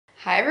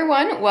Hi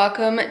everyone,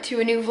 welcome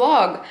to a new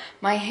vlog.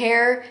 My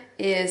hair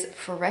is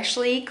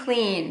freshly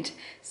cleaned,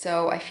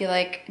 so I feel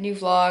like new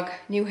vlog,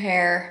 new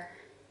hair,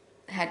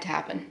 had to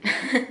happen.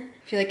 I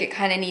feel like it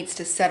kind of needs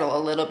to settle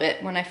a little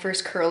bit. When I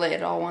first curl it,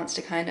 it all wants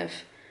to kind of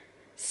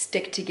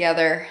stick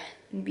together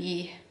and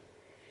be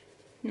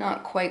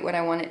not quite what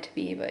I want it to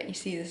be, but you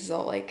see this is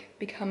all like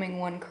becoming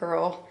one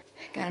curl.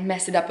 Gotta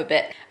mess it up a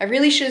bit. I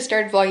really should have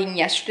started vlogging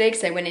yesterday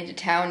because I went into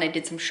town, I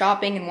did some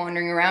shopping and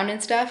wandering around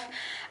and stuff.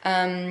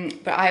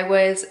 But I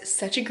was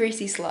such a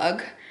greasy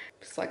slug.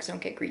 Slugs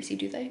don't get greasy,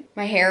 do they?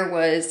 My hair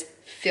was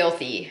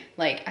filthy.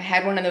 Like, I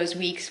had one of those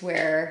weeks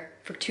where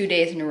for 2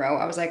 days in a row,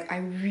 I was like, I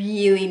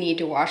really need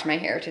to wash my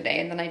hair today,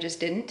 and then I just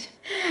didn't.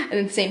 And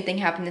then the same thing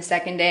happened the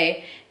second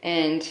day,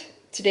 and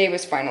today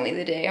was finally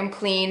the day. I'm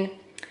clean.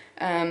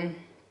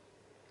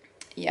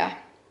 Yeah,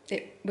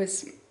 it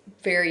was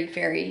very,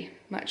 very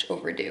much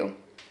overdue.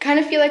 Kind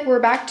of feel like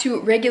we're back to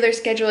regular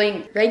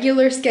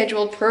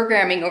scheduled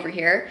programming over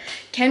here.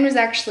 Ken was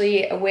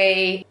actually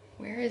away.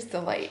 Where is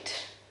the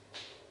light?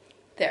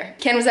 There.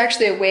 Ken was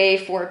actually away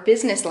for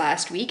business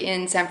last week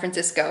in San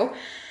Francisco.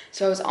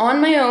 So I was on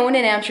my own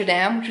in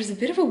Amsterdam, which was a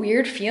bit of a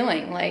weird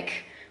feeling.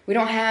 Like, we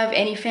don't have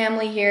any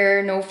family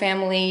here, no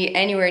family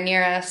anywhere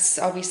near us.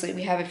 Obviously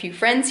we have a few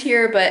friends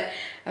here, but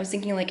I was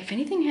thinking, like, if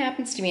anything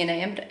happens to me and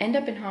I end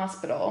up in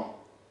hospital,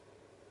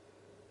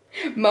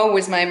 Mo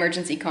was my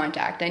emergency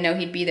contact. I know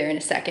he'd be there in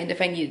a second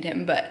if I needed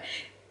him, but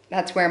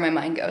that's where my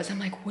mind goes. I'm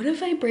like, what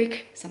if I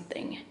break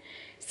something?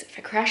 So if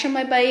I crash on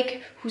my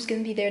bike, who's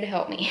gonna be there to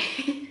help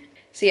me?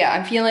 So yeah,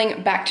 I'm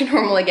feeling back to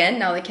normal again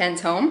now that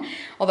Ken's home,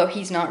 although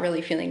he's not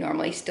really feeling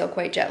normal. He's still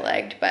quite jet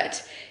lagged,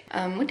 but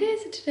what day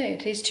is it today?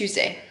 Today's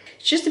Tuesday.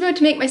 Just about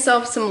to make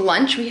myself some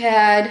lunch. We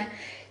had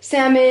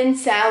salmon,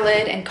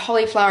 salad, and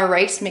cauliflower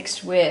rice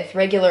mixed with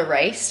regular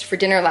rice for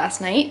dinner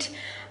last night.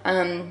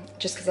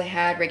 Just because I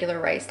had regular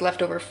rice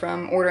left over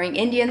from ordering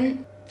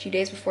Indian a few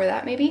days before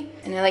that maybe.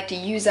 And I like to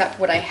use up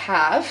what I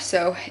have,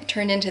 so it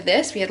turned into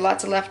this. We had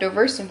lots of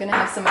leftovers, so I'm gonna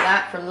have some of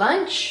that for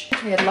lunch.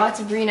 We had lots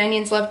of green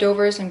onions left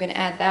over, so I'm gonna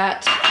add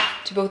that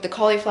to both the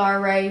cauliflower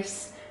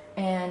rice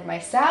and my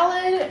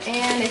salad.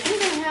 And I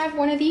think I have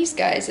one of these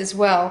guys as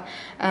well.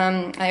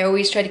 I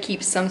always try to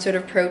keep some sort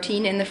of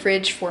protein in the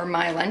fridge for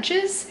my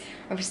lunches.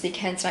 Obviously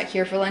Ken's not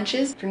here for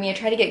lunches. For me, I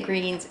try to get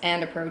greens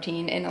and a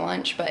protein in a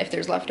lunch, but if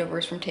there's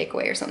leftovers from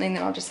takeaway or something,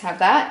 then I'll just have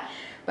that.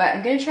 But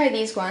I'm gonna try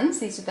these ones.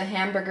 These are the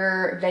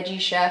hamburger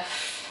veggie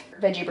chef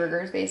veggie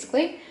burgers,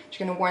 basically. Just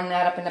gonna warm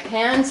that up in a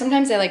pan.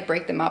 Sometimes I like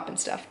break them up and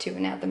stuff too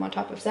and add them on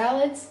top of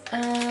salads.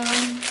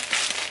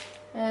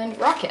 And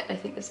rocket, I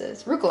think this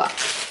is, rucola.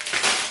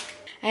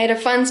 I had a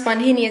fun,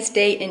 spontaneous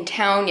day in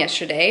town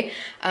yesterday.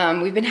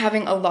 We've been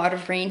having a lot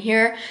of rain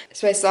here.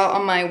 So I saw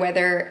on my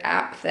weather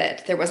app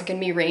that there wasn't gonna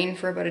be rain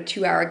for about a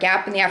 2-hour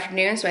gap in the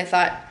afternoon, so I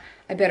thought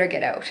I better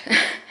get out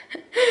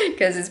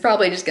because it's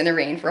probably just gonna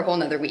rain for a whole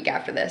nother week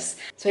after this.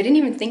 So I didn't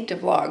even think to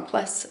vlog.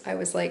 Plus I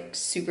was like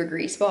super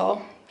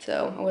greaseball,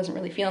 so I wasn't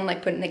really feeling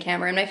like putting the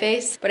camera in my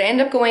face. But I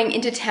ended up going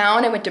into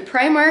town. I went to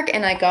Primark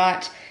and I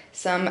got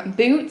some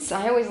boots.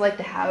 I always like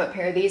to have a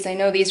pair of these. I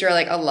know these are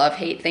like a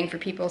love-hate thing for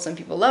people. Some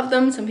people love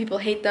them, some people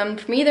hate them.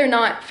 For me, they're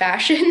not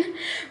fashion,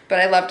 but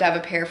I love to have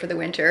a pair for the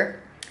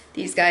winter.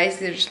 These guys,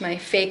 they're just my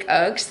fake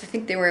Uggs. I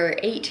think they were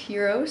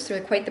 €8, so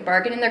they're quite the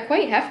bargain, and they're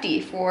quite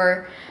hefty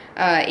for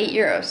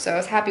 €8, so I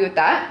was happy with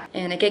that.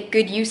 And I get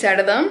good use out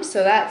of them,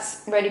 so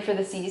that's ready for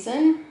the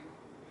season.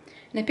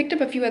 And I picked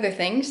up a few other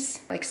things,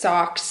 like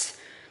socks,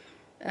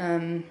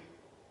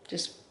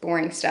 just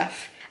boring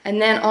stuff. And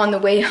then on the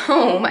way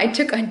home, I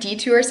took a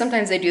detour.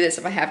 Sometimes I do this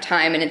if I have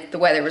time and the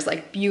weather was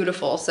like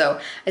beautiful. So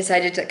I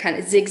decided to kind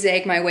of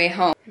zigzag my way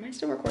home. Am I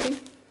still recording?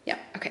 Yeah,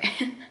 okay.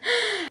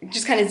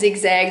 Just kind of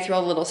zigzag through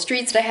all the little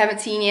streets that I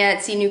haven't seen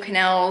yet, see new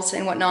canals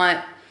and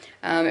whatnot.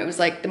 It was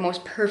like the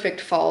most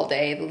perfect fall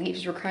day. The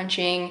leaves were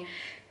crunching,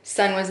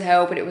 sun was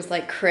out, but it was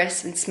like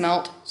crisp and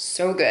smelt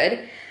so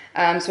good.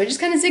 So I just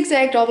kind of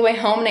zigzagged all the way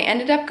home and I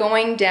ended up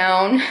going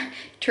down,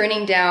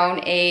 turning down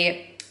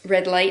a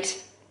red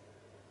light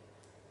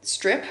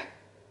strip,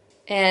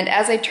 and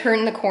as I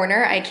turned the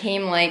corner I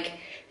came like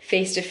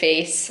face to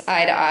face,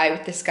 eye to eye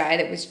with this guy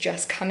that was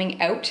just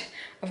coming out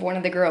of one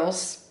of the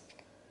girls'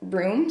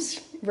 rooms,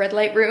 red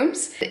light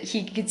rooms.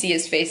 He could see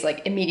his face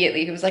like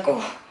immediately. He was like,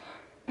 oh,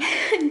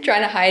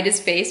 trying to hide his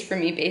face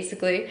from me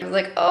basically. I was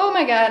like, oh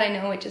my god, I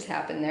know what just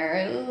happened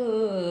there.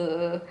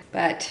 Ugh.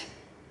 But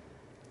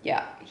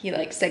yeah, he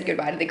like said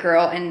goodbye to the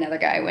girl and another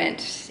guy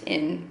went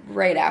in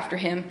right after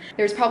him.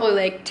 There's probably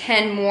like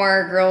 10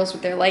 more girls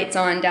with their lights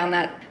on down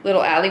that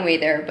little alleyway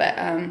there,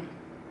 but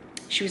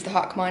she was the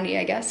hot commodity,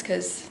 I guess,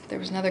 because there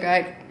was another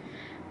guy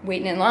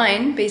waiting in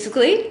line,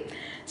 basically.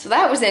 So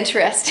that was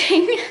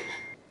interesting.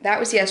 That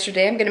was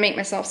yesterday. I'm gonna make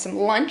myself some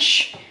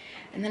lunch,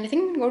 and then I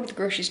think I'm gonna go to the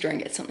grocery store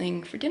and get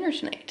something for dinner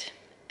tonight,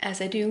 as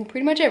I do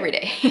pretty much every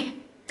day.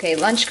 Okay,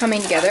 lunch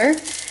coming together.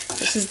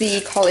 This is the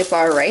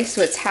cauliflower rice,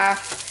 so it's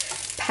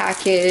half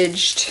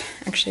packaged.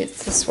 Actually,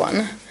 it's this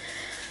one.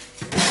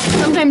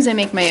 Sometimes I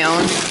make my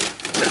own,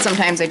 but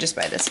sometimes I just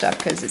buy this stuff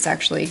because it's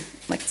actually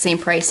like the same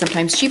price,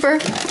 sometimes cheaper.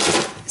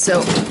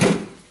 So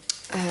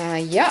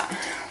yeah,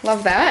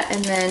 love that.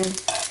 And then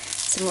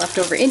some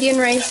leftover Indian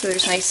rice, so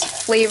there's nice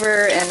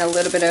flavor and a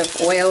little bit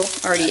of oil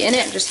already in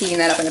it. I'm just heating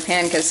that up in a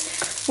pan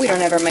because we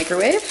don't have our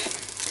microwave.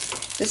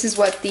 This is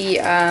what the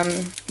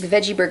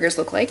veggie burgers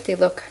look like. They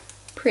look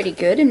pretty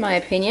good in my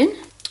opinion.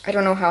 I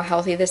don't know how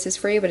healthy this is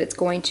for you, but it's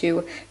going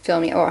to fill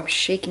me. Oh, I'm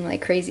shaking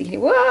like crazy.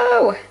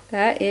 Whoa,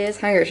 that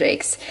is hunger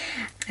shakes.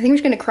 I think I'm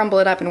just gonna crumble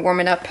it up and warm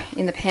it up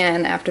in the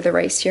pan after the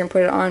rice here and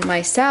put it on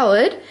my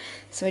salad.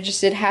 So I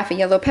just did half a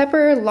yellow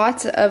pepper,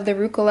 lots of the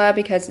rucola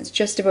because it's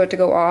just about to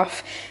go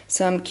off,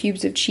 some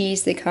cubes of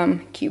cheese. They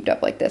come cubed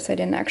up like this. I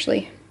didn't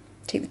actually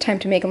take the time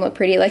to make them look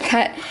pretty like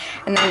that.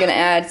 And then I'm gonna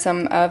add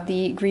some of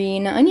the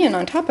green onion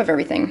on top of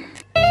everything.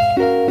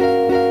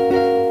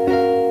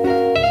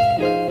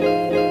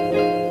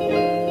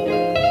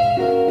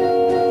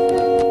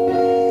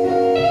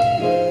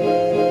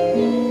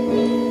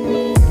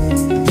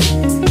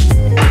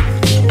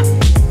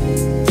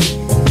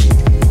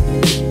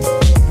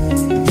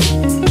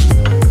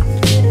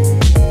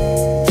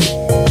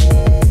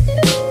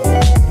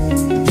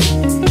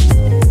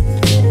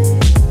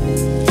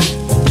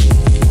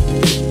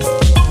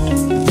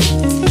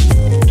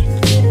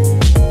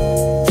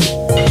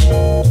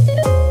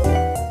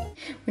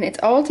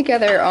 All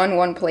together on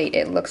one plate,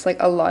 it looks like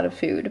a lot of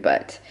food,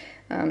 but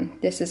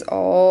this is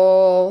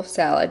all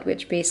salad,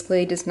 which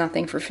basically does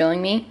nothing for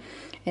filling me,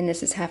 and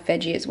this is half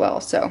veggie as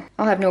well, so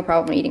I'll have no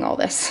problem eating all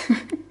this.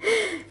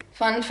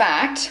 Fun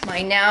fact,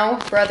 my now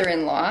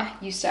brother-in-law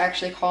used to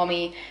actually call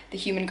me the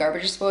human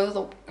garbage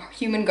disposal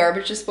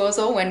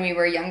when we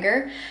were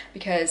younger,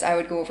 because I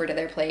would go over to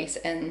their place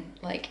and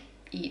like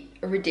eat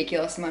a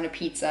ridiculous amount of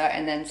pizza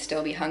and then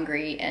still be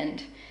hungry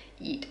and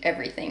eat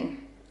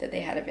everything that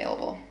they had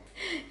available.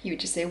 He would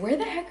just say, where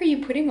the heck are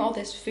you putting all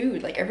this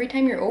food? Like every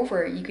time you're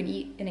over, you can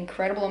eat an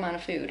incredible amount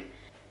of food.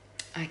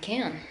 I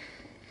can.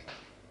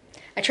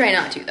 I try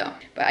not to though,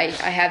 but I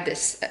have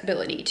this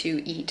ability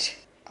to eat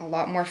a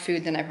lot more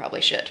food than I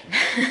probably should.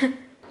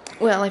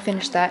 Well, I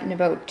finished that in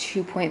about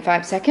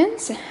 2.5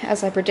 seconds,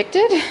 as I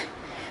predicted,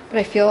 but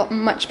I feel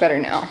much better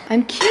now.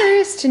 I'm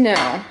curious to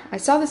know, I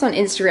saw this on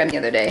Instagram the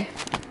other day.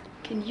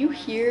 Can you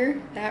hear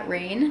that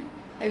rain?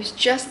 I was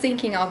just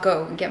thinking I'll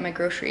go and get my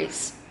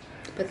groceries,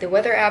 but the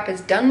weather app has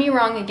done me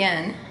wrong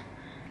again.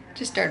 It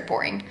just started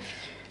pouring.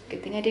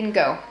 Good thing I didn't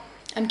go.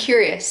 I'm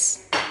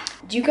curious,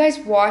 do you guys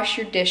wash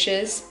your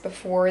dishes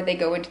before they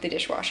go into the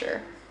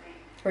dishwasher?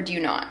 Or do you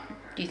not?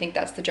 Do you think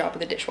that's the job of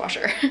the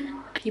dishwasher?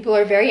 People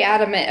are very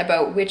adamant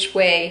about which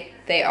way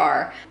they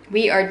are.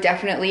 We are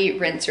definitely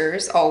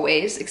rinsers,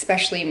 always,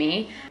 especially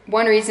me.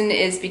 One reason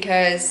is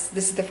because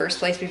this is the first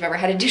place we've ever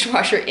had a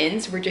dishwasher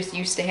in, so we're just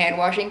used to hand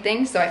washing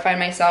things. So I find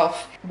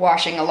myself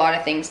washing a lot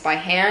of things by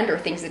hand, or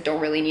things that don't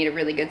really need a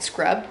really good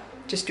scrub,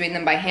 just doing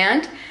them by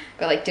hand.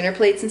 But like dinner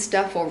plates and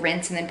stuff, we'll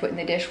rinse and then put in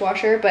the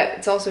dishwasher, but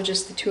it's also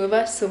just the two of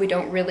us, so we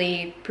don't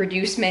really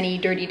produce many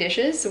dirty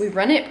dishes. So we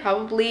run it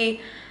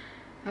probably,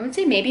 I would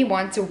say maybe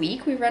once a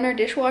week we run our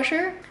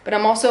dishwasher, but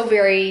I'm also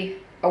very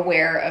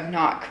aware of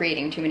not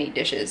creating too many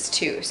dishes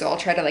too. So I'll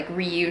try to like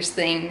reuse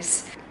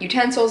things,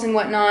 utensils and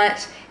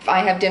whatnot. If I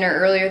have dinner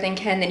earlier than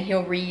Ken, then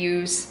he'll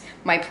reuse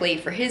my plate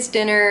for his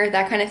dinner,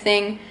 that kind of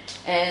thing.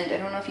 And I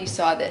don't know if you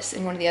saw this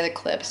in one of the other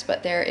clips,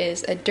 but there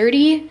is a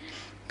dirty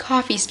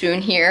coffee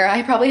spoon here.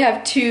 I probably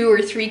have 2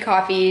 or 3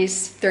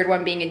 coffees, third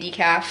one being a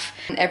decaf,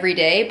 every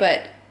day,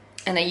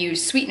 and I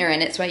use sweetener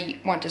in it, so I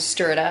want to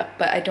stir it up,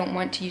 but I don't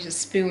want to use a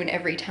spoon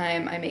every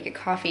time I make a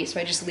coffee, so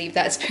I just leave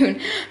that spoon.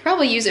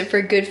 Probably use it for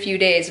a good few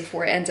days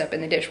before it ends up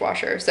in the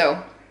dishwasher,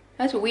 so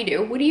that's what we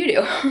do. What do you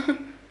do?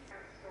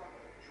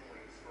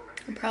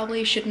 I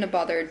probably shouldn't have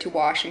bothered to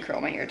wash and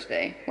curl my hair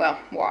today. Well,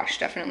 wash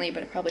definitely,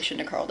 but I probably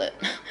shouldn't have curled it.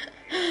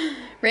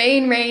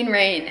 Rain, rain,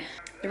 rain.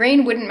 The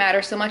rain wouldn't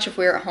matter so much if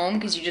we were at home,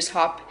 because you just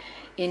hop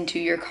into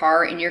your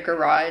car in your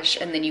garage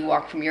and then you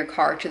walk from your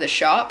car to the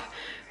shop,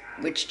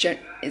 which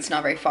it's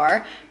not very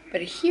far.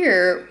 But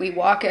here, we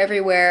walk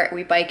everywhere,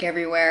 we bike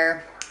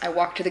everywhere. I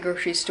walk to the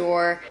grocery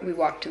store, we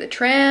walk to the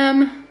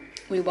tram,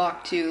 we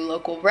walk to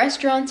local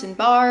restaurants and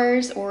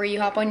bars, or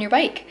you hop on your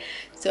bike.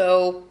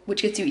 So,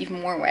 which gets you even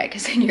more wet,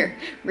 because then you're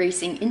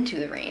racing into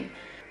the rain.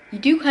 You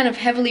do kind of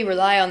heavily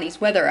rely on these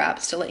weather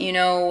apps to let you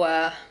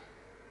know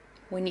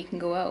when you can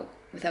go out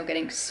without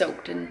getting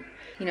soaked and,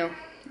 you know,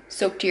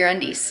 soaked to your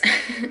undies.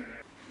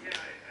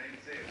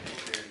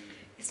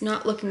 It's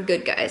not looking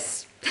good,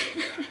 guys.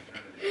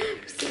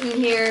 I'm sitting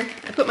here,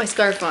 I put my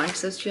scarf on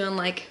because I was feeling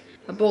like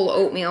a bowl of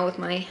oatmeal with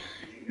my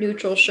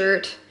neutral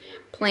shirt,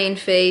 plain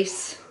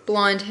face,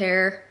 blonde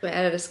hair. So I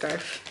added a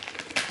scarf.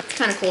 It's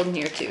kind of cold in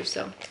here too,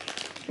 so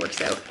works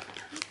out.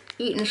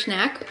 Eating a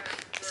snack,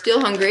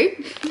 still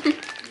hungry.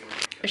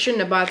 I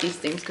shouldn't have bought these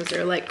things because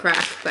they're like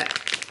crack, but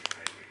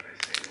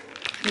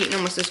I've eaten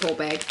almost this whole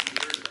bag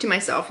to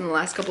myself in the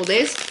last couple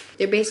days.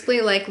 They're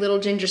basically like little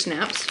ginger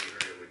snaps.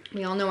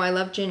 We all know I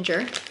love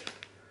ginger.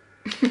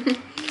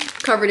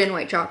 Covered in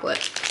white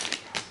chocolate.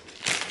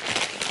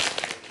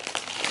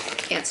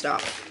 Can't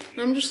stop.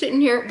 I'm just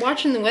sitting here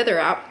watching the weather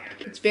app.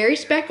 It's very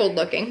speckled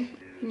looking.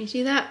 Can you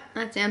see that?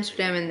 That's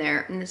Amsterdam in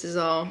there, and this is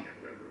all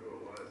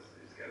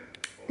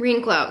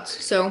rain clouds,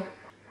 so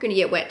gonna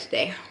get wet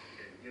today.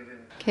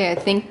 Okay, I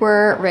think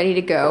we're ready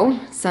to go.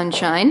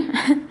 Sunshine.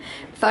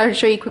 Thought I'd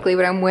show you quickly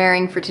what I'm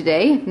wearing for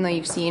today, even though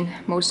you've seen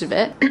most of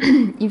it.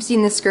 You've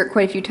seen this skirt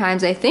quite a few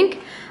times, I think.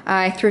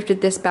 I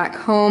thrifted this back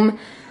home,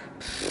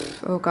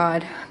 oh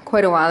god,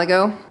 quite a while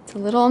ago. It's a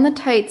little on the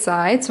tight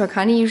side, so I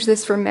kind of use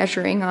this for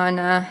measuring on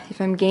if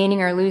I'm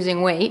gaining or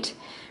losing weight.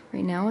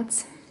 Right now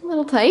it's a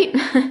little tight.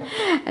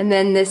 And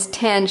then this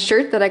tan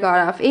shirt that I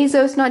got off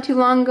Asos not too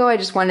long ago. I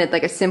just wanted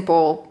like a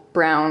simple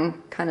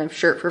brown kind of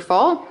shirt for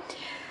fall.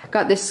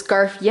 Got this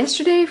scarf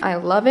yesterday. I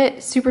love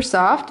it. Super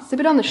soft. It's a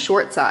bit on the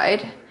short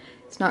side.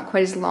 It's not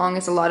quite as long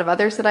as a lot of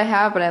others that I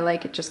have, but I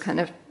like it just kind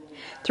of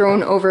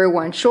thrown over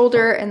one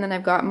shoulder. And then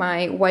I've got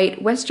my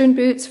white Western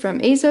boots from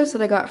Asos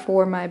that I got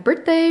for my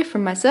birthday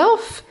from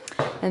myself.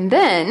 And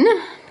then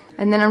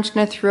I'm just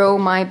gonna throw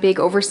my big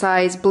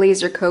oversized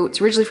blazer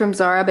coats, originally from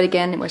Zara, but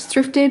again, it was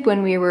thrifted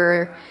when we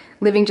were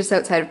living just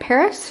outside of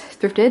Paris.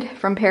 Thrifted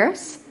from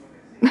Paris.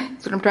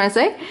 That's what I'm trying to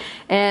say.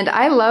 And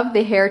I love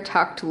the hair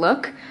tucked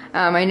look.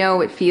 I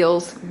know it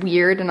feels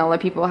weird and a lot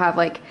of people have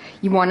like,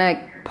 you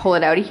wanna pull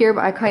it out of here,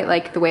 but I quite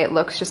like the way it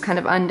looks, just kind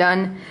of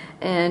undone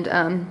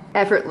and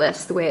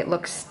effortless, the way it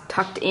looks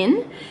tucked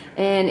in.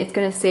 And it's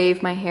gonna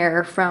save my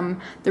hair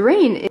from the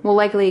rain. It will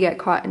likely get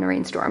caught in a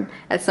rainstorm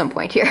at some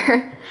point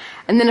here.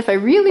 And then if I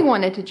really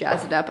wanted to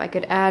jazz it up, I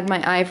could add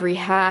my ivory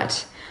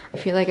hat. I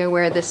feel like I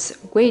wear this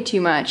way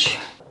too much.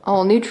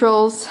 All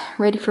neutrals,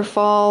 ready for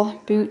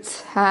fall,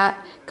 boots, hat,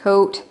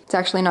 coat. It's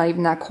actually not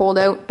even that cold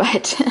out,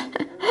 but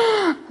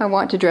I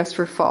want to dress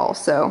for fall,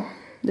 so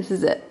this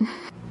is it.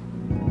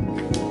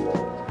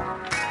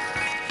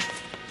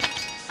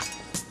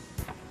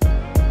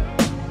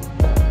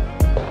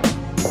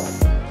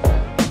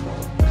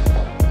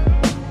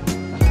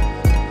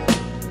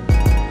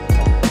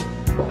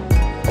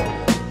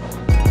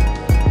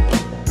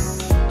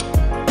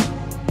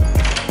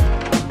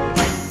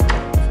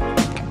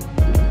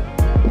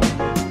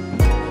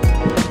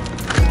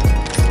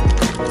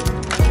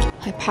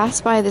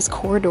 Pass by this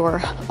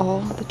corridor all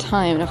the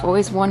time and I've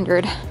always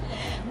wondered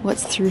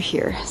what's through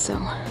here. So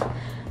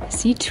I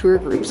see tour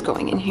groups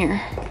going in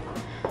here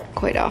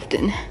quite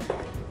often.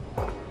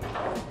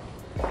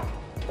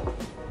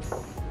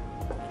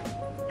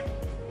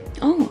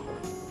 Oh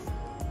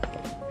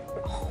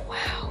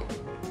wow,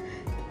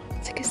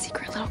 it's like a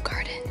secret little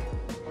garden.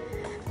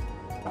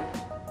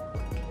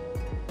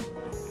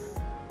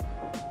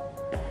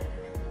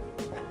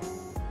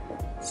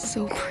 It's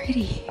so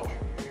pretty.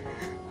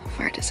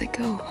 Where does it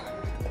go?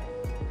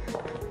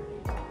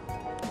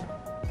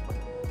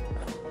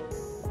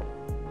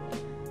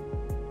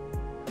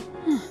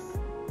 Huh.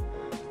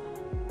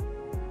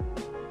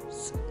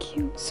 So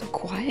cute, so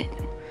quiet.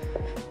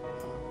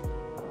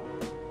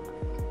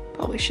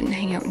 Probably shouldn't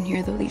hang out in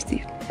here though.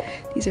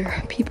 These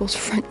are people's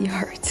front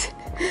yards,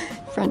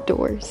 front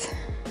doors.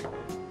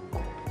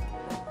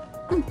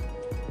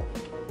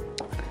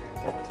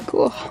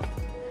 Cool.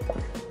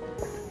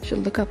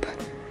 Should look up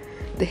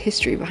the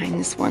history behind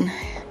this one.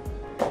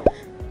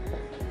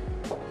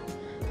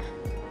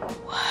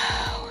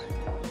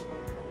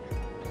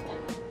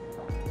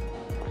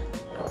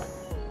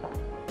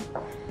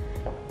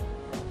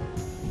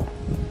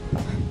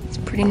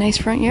 Pretty nice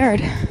front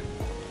yard.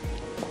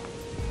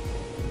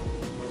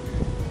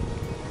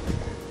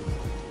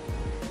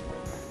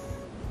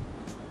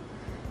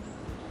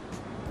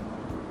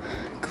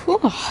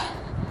 Cool.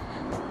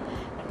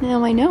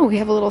 Now I know we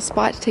have a little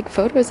spot to take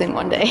photos in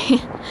one day.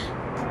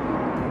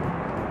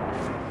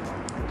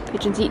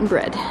 Pigeon's eating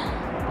bread.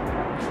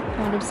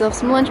 Found himself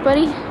some lunch,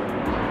 buddy. Well,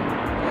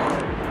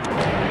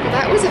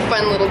 that was a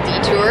fun little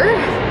detour.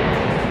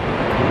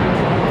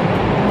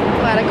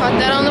 Glad I caught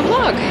that on the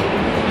vlog.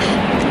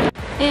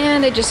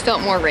 And I just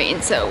felt more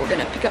rain, so we're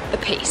gonna pick up the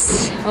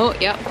pace. Oh,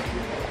 yep.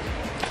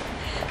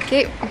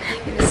 Okay, I'm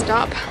gonna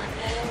stop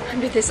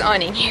under this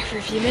awning here for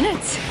a few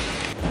minutes.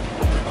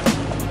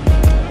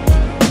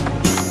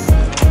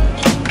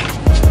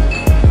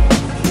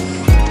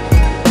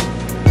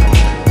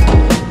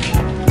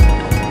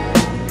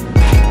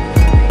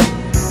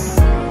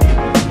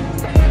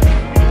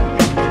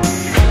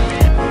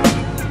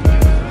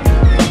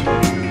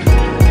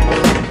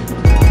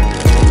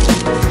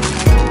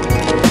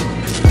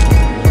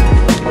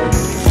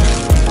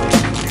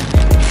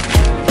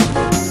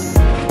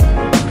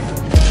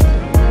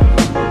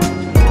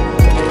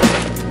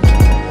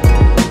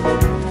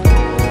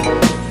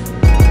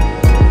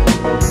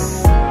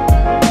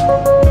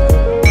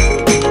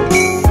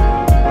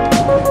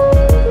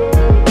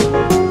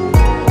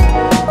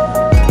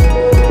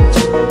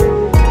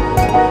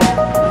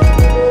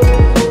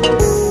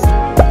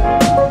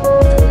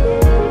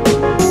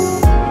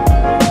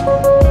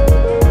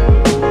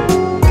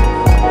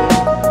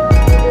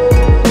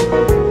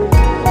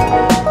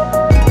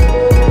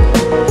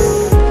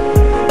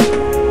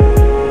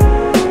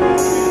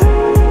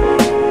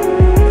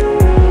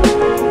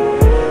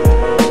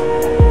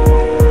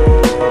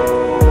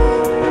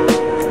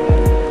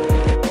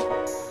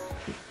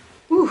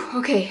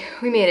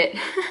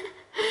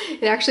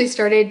 actually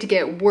started to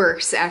get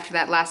worse after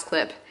that last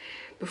clip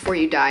before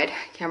you died.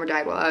 Camera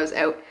died while I was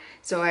out.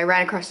 So I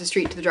ran across the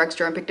street to the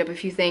drugstore and picked up a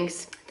few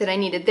things that I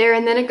needed there,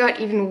 and then it got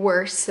even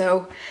worse.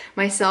 So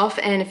myself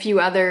and a few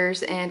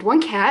others and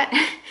one cat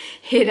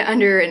hid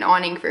under an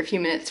awning for a few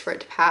minutes for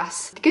it to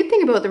pass. The good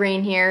thing about the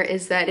rain here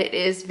is that it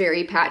is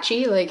very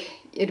patchy. Like,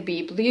 it'd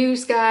be blue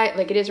sky,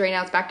 like it is right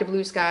now, it's back to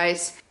blue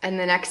skies, and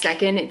the next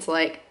second it's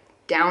like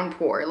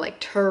downpour, like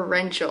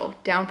torrential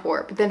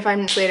downpour. But then 5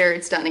 minutes later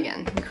it's done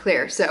again,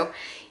 clear. So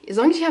as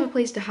long as you have a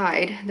place to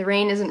hide, the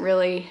rain isn't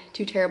really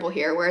too terrible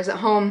here. Whereas at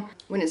home,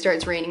 when it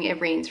starts raining,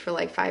 it rains for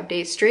like 5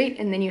 days straight,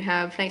 and then you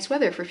have nice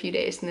weather for a few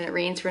days, and then it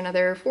rains for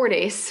another 4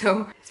 days.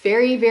 So it's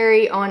very,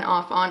 very on,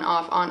 off, on,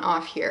 off, on,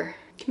 off here.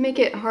 Can make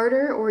it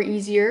harder or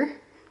easier,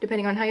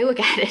 depending on how you look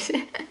at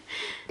it.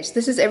 So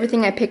this is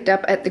everything I picked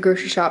up at the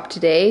grocery shop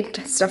today.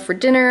 Stuff for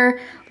dinner,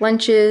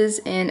 lunches,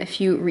 and a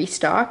few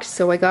restocks.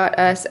 So I got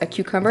us a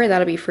cucumber,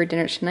 that'll be for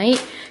dinner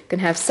tonight.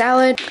 Gonna have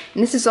salad,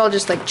 and this is all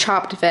just like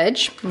chopped veg.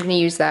 I'm gonna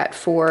use that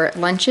for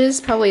lunches,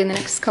 probably in the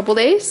next couple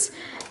days.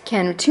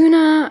 Can of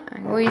tuna,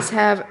 I always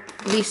have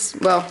at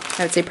least, well,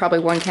 I would say probably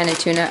 1 can of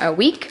tuna a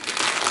week.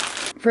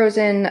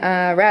 Frozen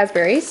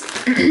raspberries.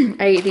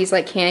 I eat these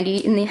like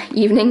candy in the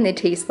evening. They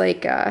taste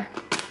like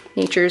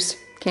nature's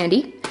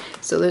candy,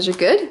 so those are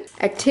good.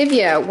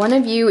 Activia, one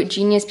of you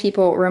genius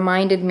people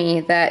reminded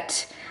me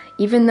that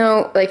even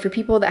though, like, for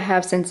people that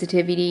have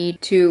sensitivity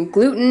to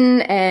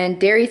gluten and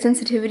dairy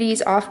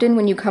sensitivities, often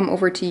when you come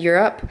over to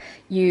Europe,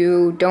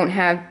 you don't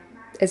have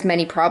as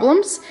many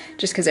problems,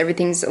 just because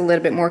everything's a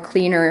little bit more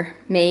cleaner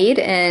made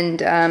and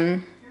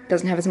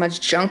doesn't have as much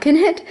junk in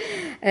it.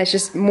 It's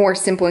just more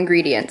simple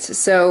ingredients.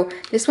 So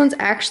this one's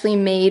actually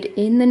made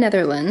in the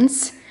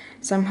Netherlands.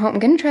 So I'm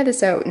gonna try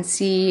this out and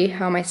see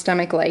how my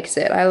stomach likes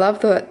it. I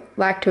love the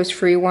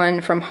lactose-free one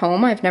from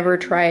home. I've never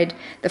tried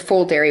the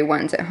full dairy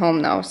ones at home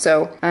though.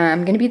 So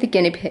I'm gonna be the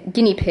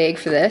guinea pig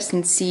for this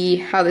and see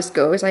how this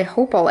goes. I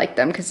hope I'll like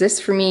them, because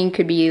this for me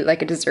could be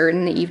like a dessert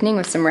in the evening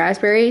with some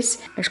raspberries.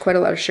 There's quite a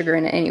lot of sugar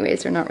in it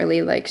anyways. They're not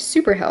really like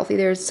super healthy.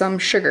 There's some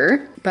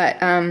sugar, but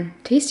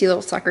tasty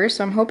little suckers.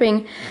 So I'm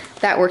hoping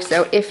that works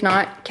out. If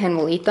not, Ken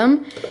will eat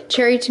them.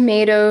 Cherry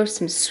tomato,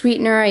 some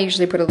sweetener. I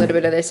usually put a little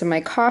bit of this in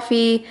my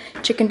coffee.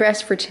 Chicken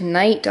breast for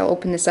tonight. I'll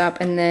open this up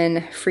and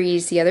then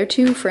freeze the other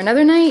 2 for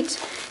another night.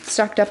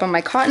 Stocked up on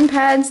my cotton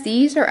pads.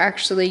 These are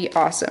actually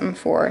awesome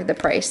for the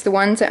price. The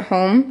ones at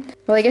home,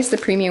 well, I guess the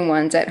premium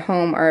ones at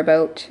home are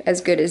about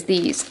as good as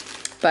these,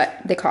 but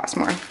they cost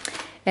more.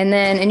 And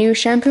then a new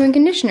shampoo and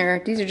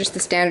conditioner. These are just the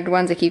standard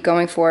ones I keep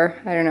going for.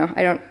 I don't know.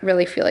 I don't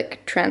really feel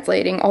like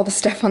translating all the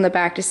stuff on the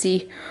back to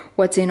see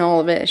what's in all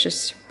of it. It's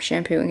just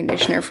shampoo and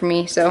conditioner for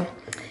me. So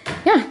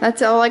yeah,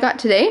 that's all I got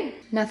today.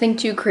 Nothing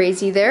too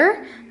crazy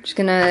there. I'm just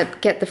gonna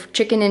get the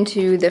chicken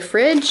into the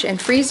fridge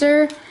and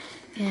freezer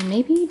and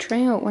maybe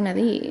try out one of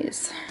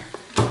these.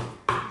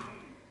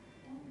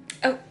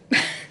 Oh.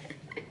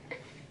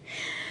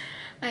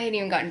 I ain't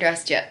even gotten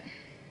dressed yet.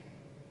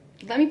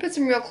 Let me put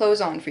some real clothes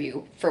on for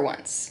you for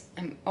once.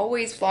 I'm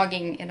always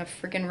vlogging in a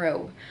freaking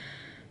robe.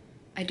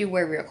 I do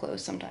wear real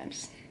clothes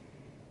sometimes.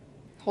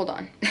 Hold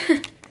on.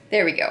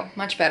 There we go,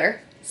 much better.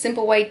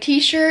 Simple white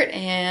t-shirt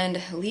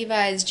and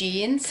Levi's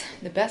jeans.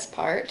 The best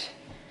part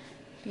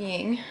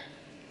being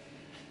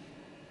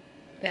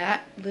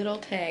that little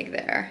tag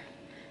there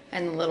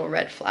and the little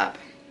red flap.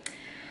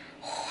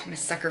 Oh, I'm a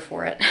sucker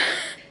for it.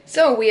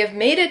 So we have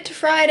made it to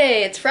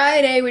Friday. It's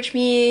Friday, which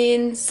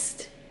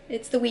means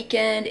it's the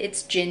weekend,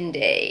 it's gin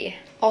day.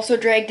 Also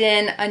dragged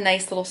in a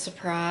nice little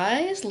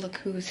surprise. Look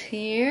who's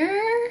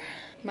here.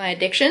 My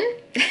addiction.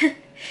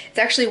 It's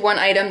actually one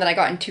item that I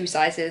got in 2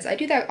 sizes. I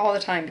do that all the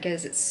time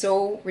because it's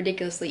so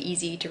ridiculously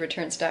easy to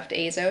return stuff to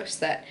Asos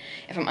that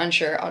if I'm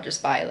unsure, I'll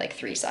just buy like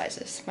 3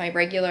 sizes. My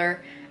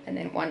regular, and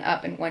then 1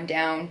 up and 1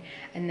 down,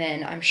 and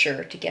then I'm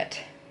sure to get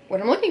what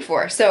I'm looking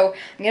for. So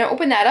I'm gonna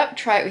open that up,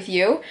 try it with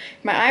you.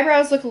 My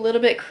eyebrows look a little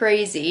bit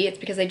crazy. It's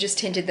because I just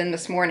tinted them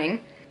this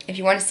morning. If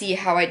you want to see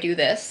how I do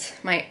this,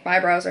 my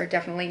eyebrows are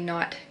definitely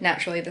not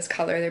naturally this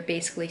color. They're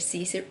basically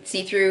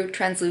see-through,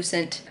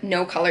 translucent,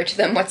 no color to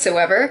them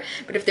whatsoever.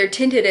 But if they're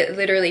tinted, it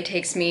literally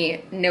takes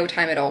me no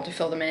time at all to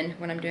fill them in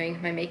when I'm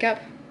doing my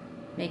makeup.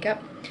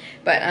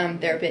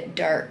 But they're a bit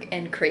dark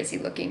and crazy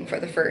looking for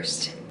the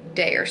first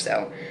day or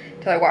so.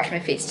 Till I wash my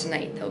face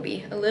tonight, they'll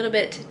be a little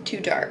bit too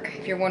dark.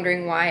 If you're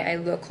wondering why I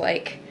look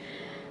like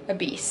a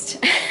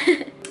beast.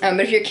 But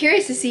if you're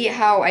curious to see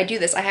how I do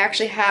this, I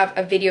actually have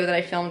a video that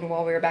I filmed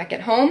while we were back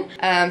at home,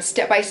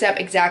 step by step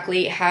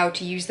exactly how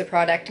to use the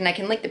product, and I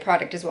can link the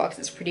product as well because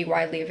it's pretty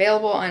widely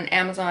available on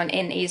Amazon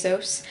and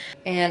Asos.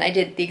 And I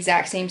did the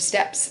exact same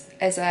steps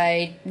as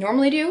I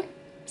normally do,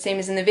 same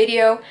as in the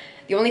video.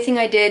 The only thing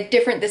I did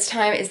different this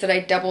time is that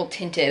I double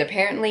tinted.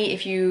 Apparently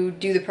if you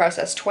do the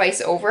process twice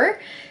over,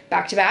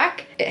 back to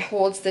back, it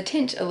holds the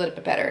tint a little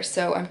bit better.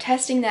 So I'm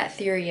testing that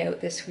theory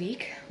out this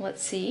week.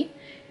 Let's see.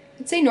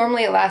 I'd say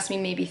normally it lasts me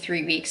maybe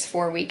 3 weeks,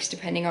 4 weeks,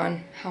 depending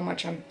on how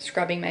much I'm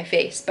scrubbing my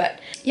face. But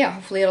yeah,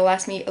 hopefully it'll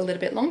last me a little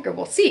bit longer.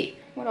 We'll see.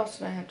 What else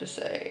did I have to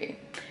say?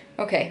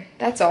 Okay,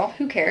 that's all.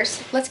 Who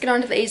cares? Let's get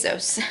on to the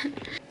Asos.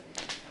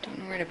 Don't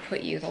know where to put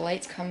you. The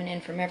light's coming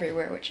in from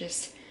everywhere, which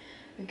is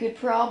a good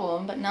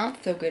problem, but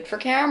not so good for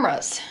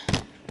cameras.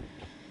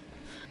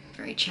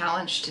 Very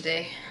challenged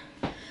today.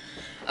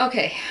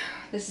 Okay,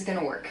 this is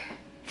gonna work.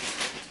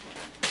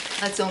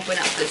 Let's open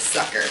up this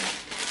sucker.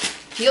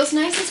 Feels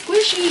nice and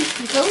squishy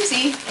and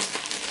cozy.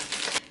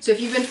 So if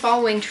you've been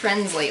following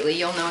trends lately,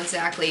 you'll know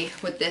exactly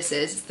what this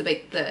is. It's the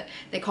big,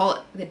 they call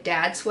it the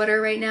dad sweater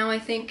right now, I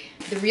think.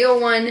 The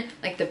real one,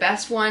 like the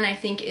best one, I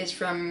think is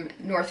from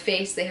North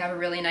Face. They have a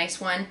really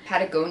nice one.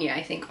 Patagonia,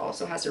 I think,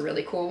 also has a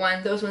really cool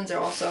one. Those ones are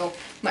also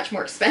much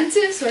more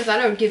expensive, so I thought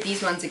I would give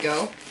these ones a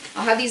go.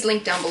 I'll have these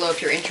linked down below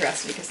if you're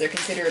interested, because they're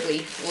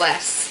considerably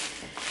less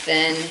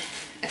than,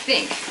 I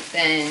think,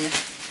 than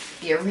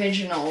the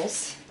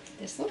originals.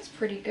 This looks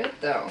pretty good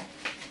though.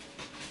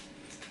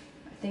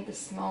 I think the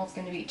small is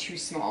going to be too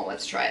small.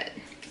 Let's try it.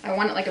 I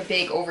want it like a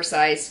big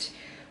oversized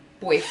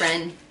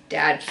boyfriend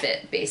dad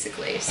fit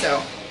basically.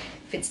 So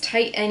if it's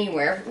tight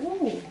anywhere,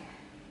 ooh,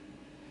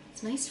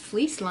 it's a nice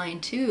fleece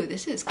line too.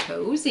 This is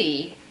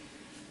cozy.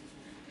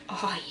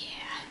 Oh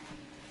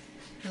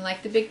yeah. I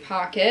like the big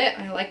pocket.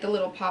 I like the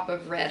little pop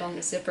of red on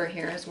the zipper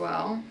here as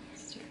well.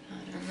 Stick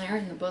that in there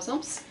in the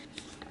bosoms.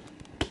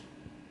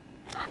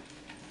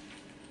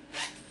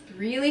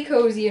 Really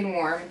cozy and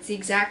warm. It's the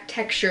exact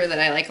texture that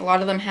I like. A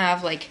lot of them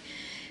have like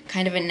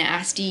kind of a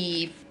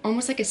nasty,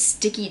 almost like a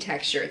sticky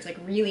texture. It's like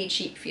really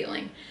cheap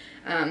feeling.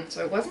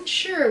 So I wasn't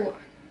sure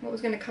what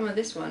was going to come of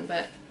this one,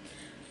 but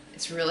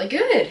it's really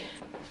good.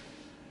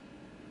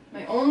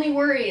 My only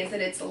worry is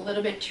that it's a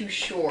little bit too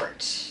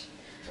short.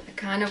 I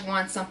kind of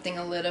want something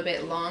a little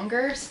bit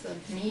longer, so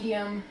the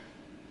medium,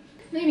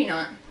 maybe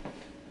not.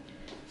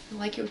 I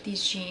like it with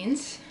these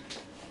jeans.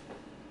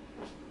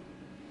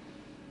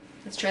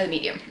 Let's try the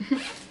medium. It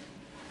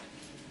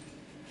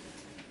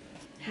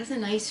has a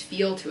nice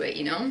feel to it,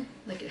 you know?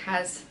 Like it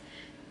has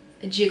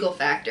a jiggle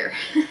factor,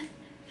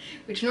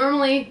 which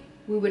normally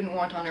we wouldn't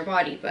want on our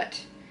body,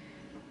 but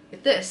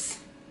with this,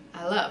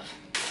 I love.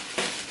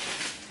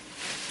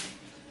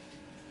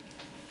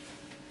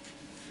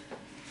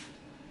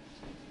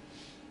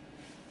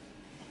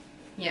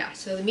 Yeah,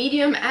 so the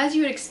medium, as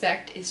you would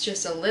expect, is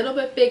just a little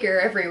bit bigger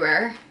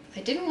everywhere. I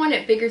didn't want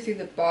it bigger through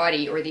the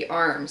body or the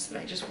arms, but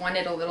I just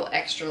wanted a little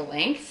extra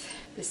length.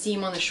 The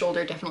seam on the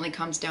shoulder definitely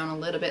comes down a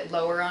little bit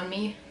lower on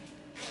me.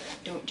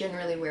 Don't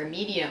generally wear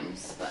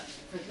mediums, but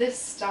for this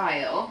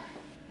style,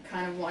 I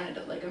kind of wanted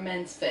it like a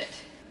men's fit.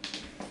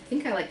 I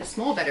think I like the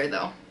small better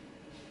though.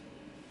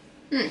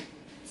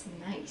 It's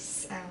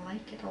nice. I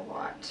like it a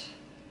lot.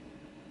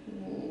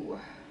 Ooh.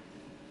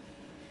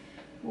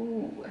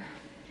 Ooh.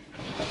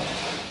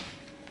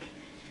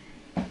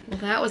 Well,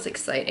 that was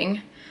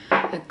exciting.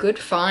 A good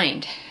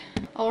find.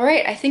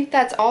 Alright, I think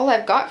that's all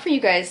I've got for you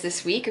guys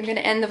this week. I'm going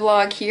to end the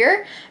vlog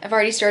here. I've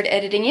already started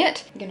editing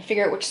it. I'm going to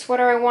figure out which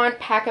sweater I want,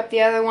 pack up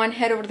the other one,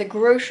 head over to the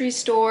grocery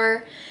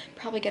store,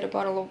 probably get a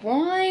bottle of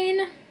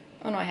wine.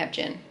 Oh no, I have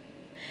gin.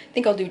 I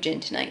think I'll do gin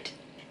tonight.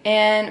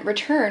 And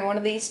return one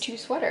of these two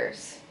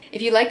sweaters.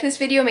 If you liked this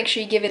video, make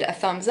sure you give it a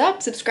thumbs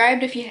up,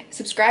 subscribe if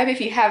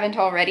you haven't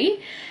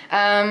already,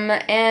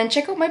 and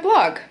check out my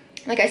blog.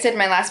 Like I said in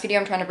my last video,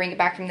 I'm trying to bring it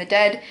back from the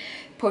dead,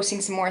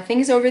 posting some more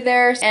things over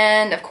there,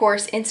 and of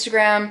course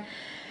Instagram.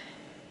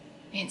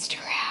 I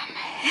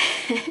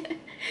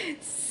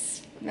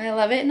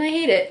love it and I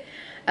hate it.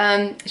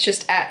 It's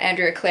just at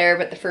Andrea Clare,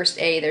 but the first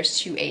A, there's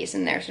two A's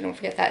in there, so don't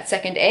forget that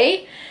second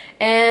A.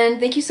 And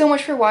thank you so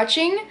much for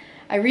watching.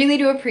 I really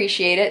do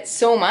appreciate it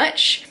so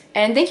much.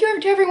 And thank you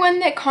to everyone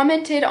that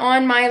commented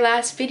on my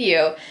last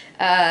video.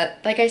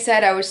 Like I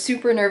said, I was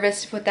super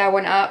nervous to put that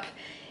one up.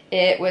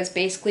 It was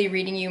basically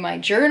reading you my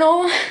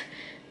journal,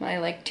 my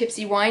like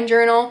tipsy wine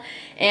journal,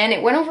 and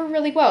it went over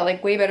really well,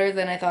 like way better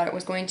than I thought it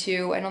was going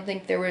to. I don't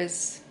think there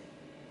was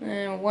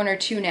one or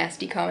two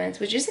nasty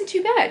comments, which isn't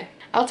too bad.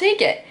 I'll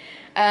take it.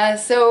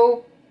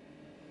 So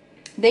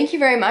thank you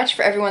very much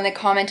for everyone that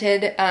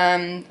commented.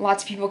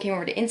 Lots of people came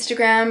over to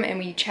Instagram and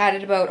we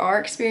chatted about our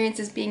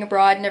experiences being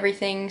abroad and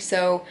everything.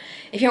 So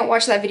if you haven't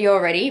watched that video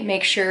already,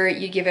 make sure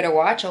you give it a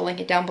watch. I'll link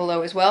it down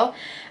below as well.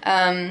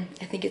 I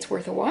think it's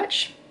worth a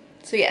watch.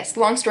 So yes,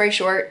 long story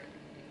short,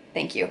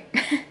 thank you.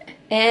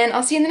 And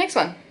I'll see you in the next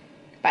one.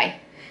 Bye.